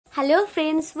Hello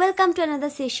friends, welcome to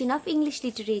another session of English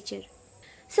literature.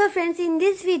 So friends, in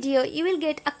this video you will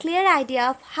get a clear idea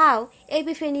of how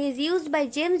Epiphany is used by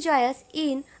James Joyce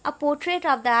in A Portrait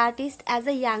of the Artist as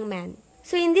a Young Man.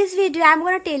 So in this video I am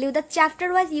going to tell you the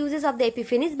chapter-wise uses of the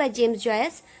Epiphanies by James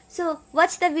Joyce. So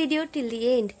watch the video till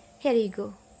the end. Here you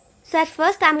go. So at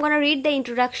first I am going to read the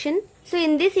introduction. So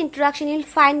in this introduction you will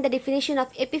find the definition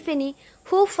of Epiphany,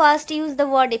 who first used the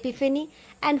word Epiphany,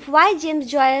 and why James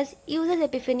Joyce uses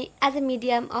Epiphany as a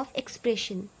medium of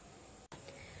expression.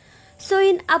 So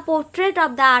in A Portrait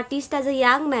of the Artist as a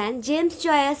Young Man, James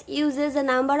Joyce uses a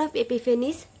number of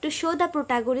epiphanies to show the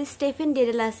protagonist Stephen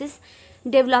Dedalus'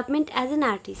 development as an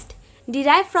artist.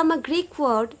 Derived from a Greek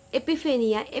word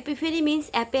epiphania, epiphany means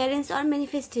appearance or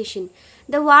manifestation.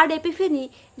 The word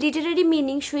epiphany, literary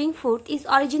meaning showing forth, is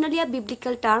originally a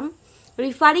biblical term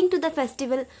referring to the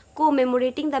festival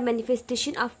commemorating the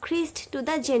manifestation of Christ to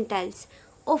the Gentiles,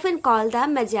 often called the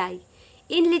Magi.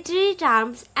 In literary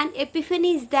terms, an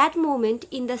epiphany is that moment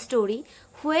in the story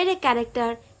where a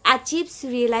character achieves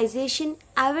realization,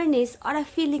 awareness, or a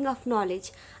feeling of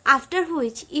knowledge, after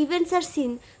which events are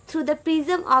seen through the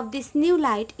prism of this new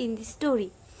light in the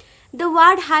story. The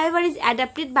word, however, is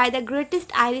adapted by the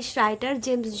greatest Irish writer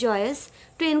James Joyce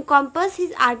to encompass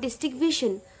his artistic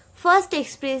vision, first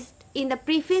expressed in the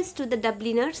preface to the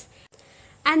Dubliners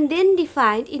and then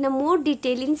defined in a more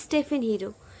detail in Stephen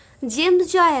Hero.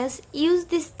 James Joyce used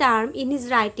this term in his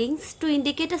writings to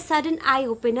indicate a sudden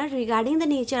eye-opener regarding the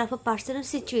nature of a person or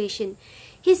situation.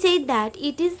 He said that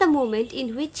it is the moment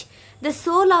in which the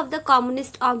soul of the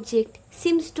commonest object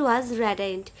seems to us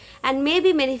radiant and may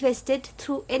be manifested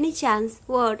through any chance,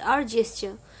 word or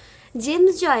gesture.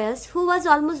 James Joyce, who was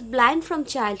almost blind from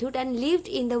childhood and lived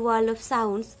in the world of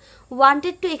sounds,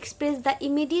 wanted to express the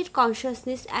immediate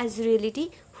consciousness as reality,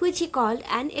 which he called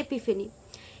an epiphany.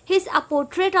 His A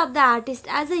Portrait of the Artist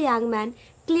as a Young Man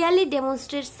clearly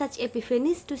demonstrates such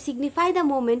epiphanies to signify the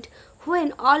moment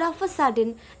when all of a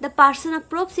sudden the person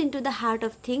probes into the heart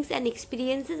of things and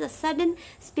experiences a sudden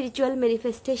spiritual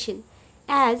manifestation.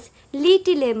 As Lee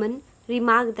T. Lemon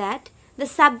remarked that the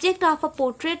subject of A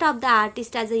Portrait of the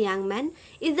Artist as a Young Man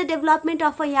is the development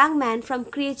of a young man from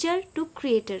creature to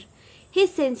creator.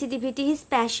 His sensitivity, his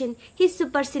passion, his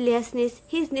superciliousness,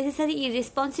 his necessary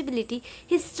irresponsibility,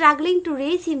 his struggling to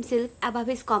raise himself above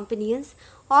his companions,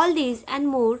 all these and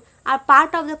more are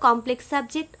part of the complex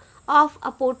subject of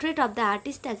A Portrait of the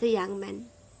Artist as a Young Man.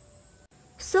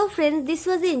 So friends, this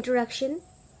was the introduction.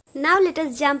 Now let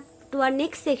us jump to our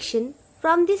next section.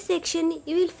 From this section,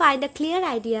 you will find a clear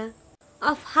idea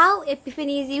of how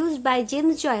Epiphany is used by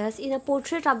James Joyce in A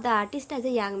Portrait of the Artist as a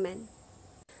Young Man.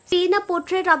 In A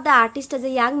Portrait of the Artist as a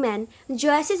Young Man,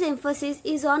 Joyce's emphasis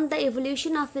is on the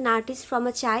evolution of an artist from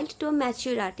a child to a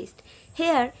mature artist.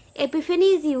 Here,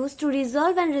 Epiphany is used to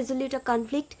resolve and resolve a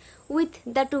conflict with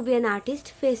the to-be-an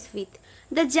artist faced with.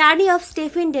 The journey of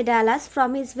Stephen Dedalus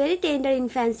from his very tender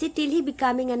infancy till he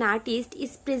becoming an artist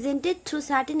is presented through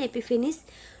certain epiphanies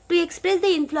to express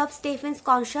the inflow of Stephen's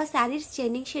conscious and its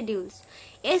changing schedules.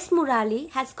 S. Murali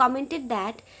has commented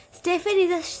that Stephen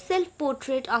is a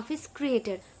self-portrait of his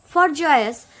creator. For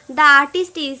Joyce, the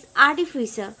artist is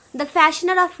artificer, the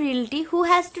fashioner of reality who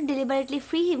has to deliberately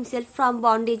free himself from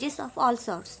bondages of all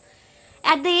sorts.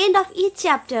 At the end of each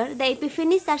chapter, the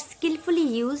epiphanies are skillfully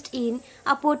used in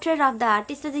A Portrait of the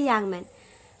Artist as a Young Man.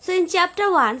 So in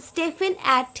chapter 1, Stephen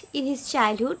in his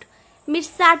childhood meets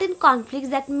certain conflicts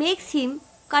that makes him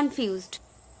confused.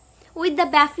 With the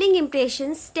baffling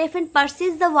impressions, Stephen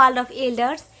perceives the world of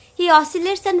elders. He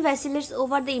oscillates and vacillates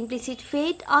over the implicit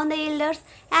fate on the elders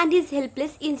and his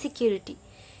helpless insecurity.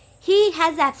 He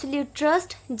has absolute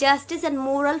trust, justice and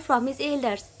moral from his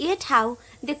elders, yet how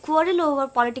they quarrel over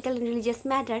political and religious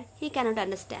matter he cannot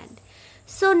understand.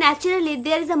 So naturally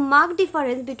there is a marked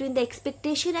difference between the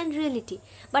expectation and reality,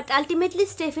 but ultimately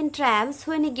Stephen triumphs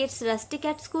when he gets rustic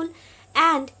at school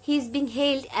and he is being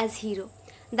hailed as hero.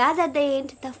 Thus at the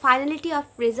end, the finality of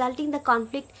resolving the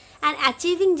conflict and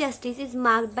achieving justice is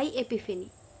marked by Epiphany.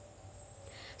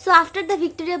 So after the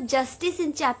victory of justice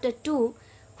in chapter 2,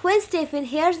 when Stephen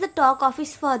hears the talk of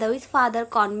his father with Father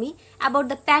Conmee about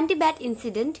the panty bat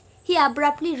incident, he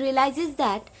abruptly realizes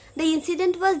that the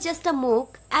incident was just a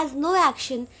mock, as no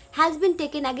action has been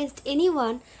taken against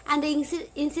anyone and the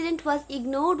incident was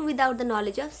ignored without the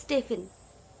knowledge of Stephen.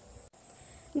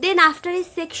 Then after his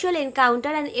sexual encounter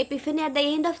and epiphany at the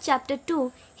end of chapter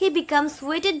 2, he becomes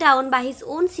weighted down by his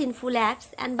own sinful acts,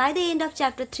 and by the end of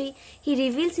chapter 3, he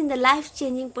reveals in the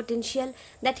life-changing potential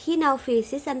that he now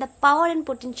faces and the power and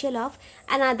potential of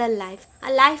another life,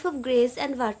 a life of grace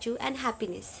and virtue and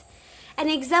happiness. An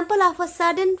example of a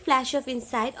sudden flash of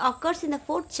insight occurs in the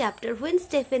 4th chapter when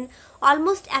Stephen,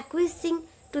 almost acquiescing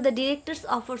to the director's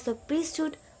offers of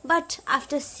priesthood, but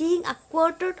after seeing a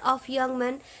quartet of young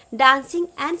men dancing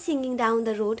and singing down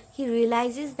the road, he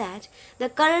realizes that the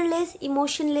colorless,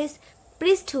 emotionless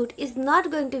priesthood is not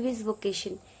going to be his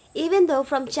vocation, even though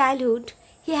from childhood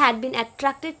he had been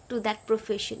attracted to that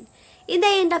profession. In the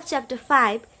end of chapter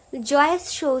 5, Joyce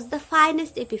shows the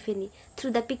finest epiphany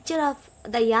through the picture of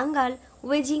the young girl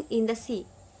wading in the sea.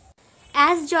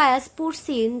 As Joyce puts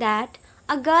in that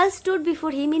a girl stood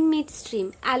before him in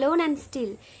midstream, alone and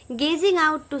still, gazing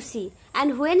out to sea,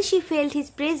 and when she felt his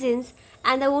presence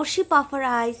and the worship of her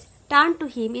eyes turned to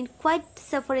him in quiet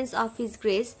sufferance of his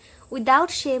grace, without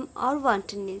shame or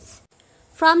wantonness.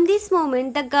 From this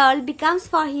moment, the girl becomes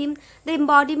for him the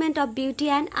embodiment of beauty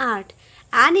and art,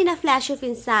 and in a flash of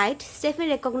insight, Stephen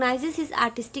recognizes his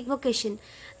artistic vocation.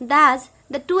 Thus,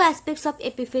 the two aspects of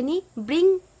Epiphany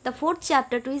bring the 4th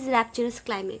chapter to its rapturous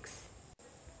climax.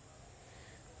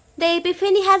 The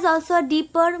Epiphany has also a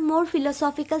deeper, more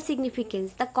philosophical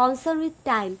significance, the concern with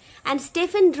time, and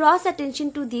Stephen draws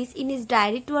attention to this in his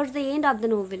diary towards the end of the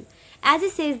novel, as he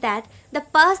says that the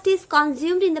past is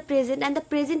consumed in the present and the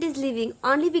present is living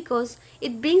only because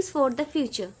it brings forth the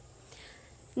future.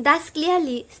 Thus,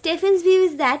 clearly, Stephen's view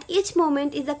is that each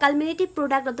moment is a culminative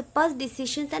product of the past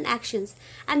decisions and actions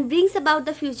and brings about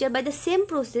the future by the same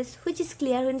process, which is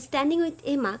clear when standing with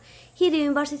Emma, he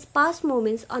remembers his past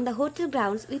moments on the hotel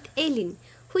grounds with Aileen,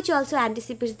 which also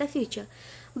anticipates the future.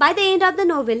 By the end of the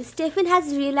novel, Stephen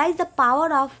has realized the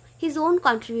power of his own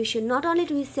contribution not only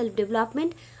to his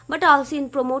self-development but also in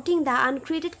promoting the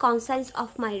uncreated conscience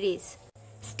of my race.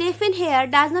 Stephen here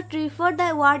does not refer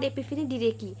the word epiphany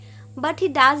directly, but he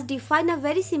does define a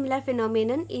very similar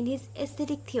phenomenon in his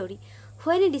aesthetic theory,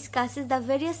 when he discusses the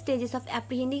various stages of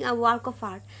apprehending a work of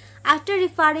art. After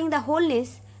referring the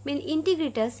wholeness,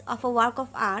 integritas of a work of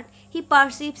art, he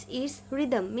perceives its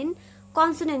rhythm,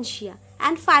 consonantia,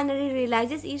 and finally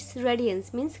realizes its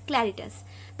radiance, claritas.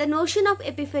 The notion of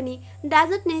epiphany does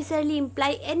not necessarily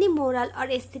imply any moral or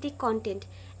aesthetic content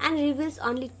and reveals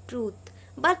only truth,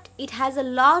 but it has a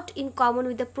lot in common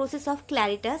with the process of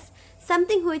claritas,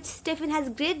 something which Stephen has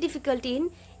great difficulty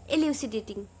in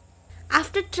elucidating.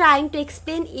 After trying to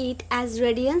explain it as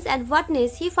radiance and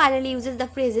whatness, he finally uses the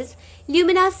phrases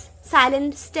luminous,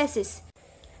 silent stasis,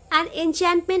 and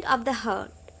enchantment of the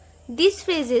heart. These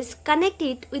phrases connect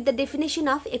it with the definition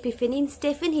of epiphany in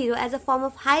Stephen Hero as a form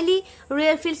of highly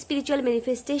rarefied spiritual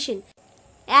manifestation.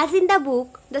 As in the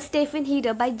book The Stephen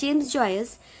Hero by James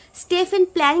Joyce, Stephen,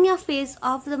 planning a phase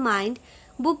of the mind,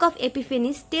 Book of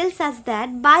Epiphanies, tells us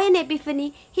that by an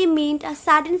epiphany he meant a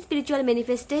sudden spiritual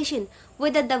manifestation,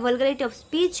 whether the vulgarity of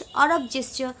speech or of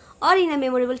gesture or in a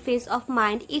memorable phase of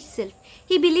mind itself.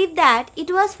 He believed that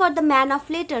it was for the man of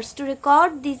letters to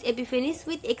record these epiphanies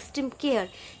with extreme care,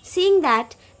 seeing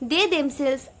that they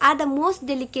themselves are the most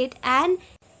delicate and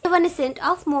evanescent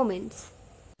of moments.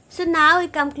 So now we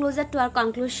come closer to our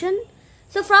conclusion.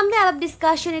 So from the above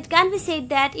discussion, it can be said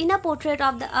that in a portrait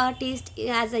of the artist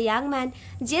as a young man,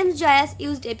 James Joyce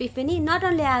used epiphany not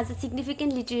only as a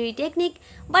significant literary technique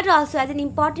but also as an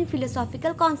important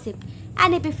philosophical concept.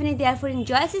 An epiphany, therefore, in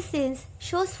Joyce's sense,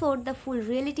 shows forth the full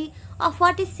reality of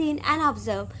what is seen and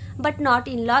observed, but not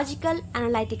in logical,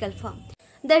 analytical form.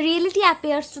 The reality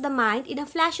appears to the mind in a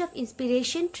flash of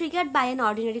inspiration triggered by an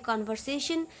ordinary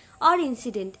conversation or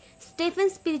incident.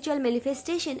 Stephen's spiritual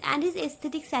manifestation and his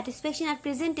aesthetic satisfaction are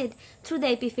presented through the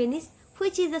epiphanies,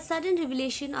 which is the sudden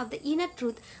revelation of the inner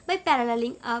truth by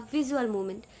paralleling a visual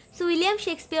moment. So William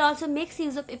Shakespeare also makes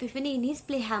use of epiphany in his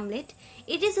play Hamlet.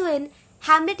 It is when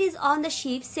Hamlet is on the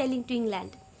ship sailing to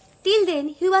England. Till then,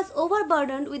 he was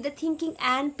overburdened with the thinking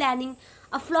and planning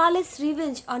a flawless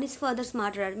revenge on his father's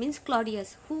murderer,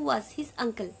 Claudius, who was his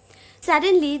uncle.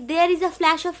 Suddenly, there is a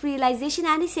flash of realization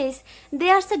and he says,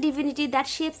 "There's a divinity that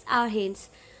shapes our hands.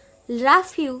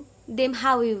 Rough hew them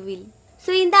how you will."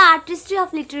 So in the artistry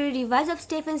of literary device of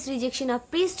Stephen's rejection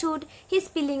of priesthood, his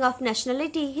feeling of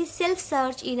nationality, his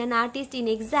self-search in an artist in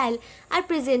exile are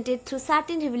presented through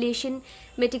certain revelation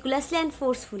meticulously and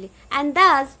forcefully. And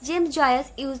thus, James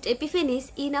Joyce used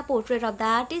epiphanies in a portrait of the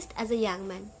artist as a young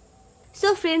man.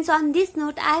 So friends, on this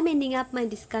note, I am ending up my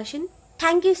discussion.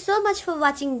 Thank you so much for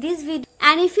watching this video.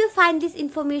 And if you find this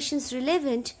information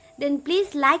relevant, then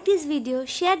please like this video,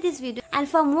 share this video, and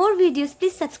for more videos,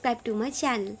 please subscribe to my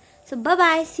channel. So bye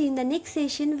bye, see you in the next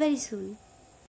session very soon.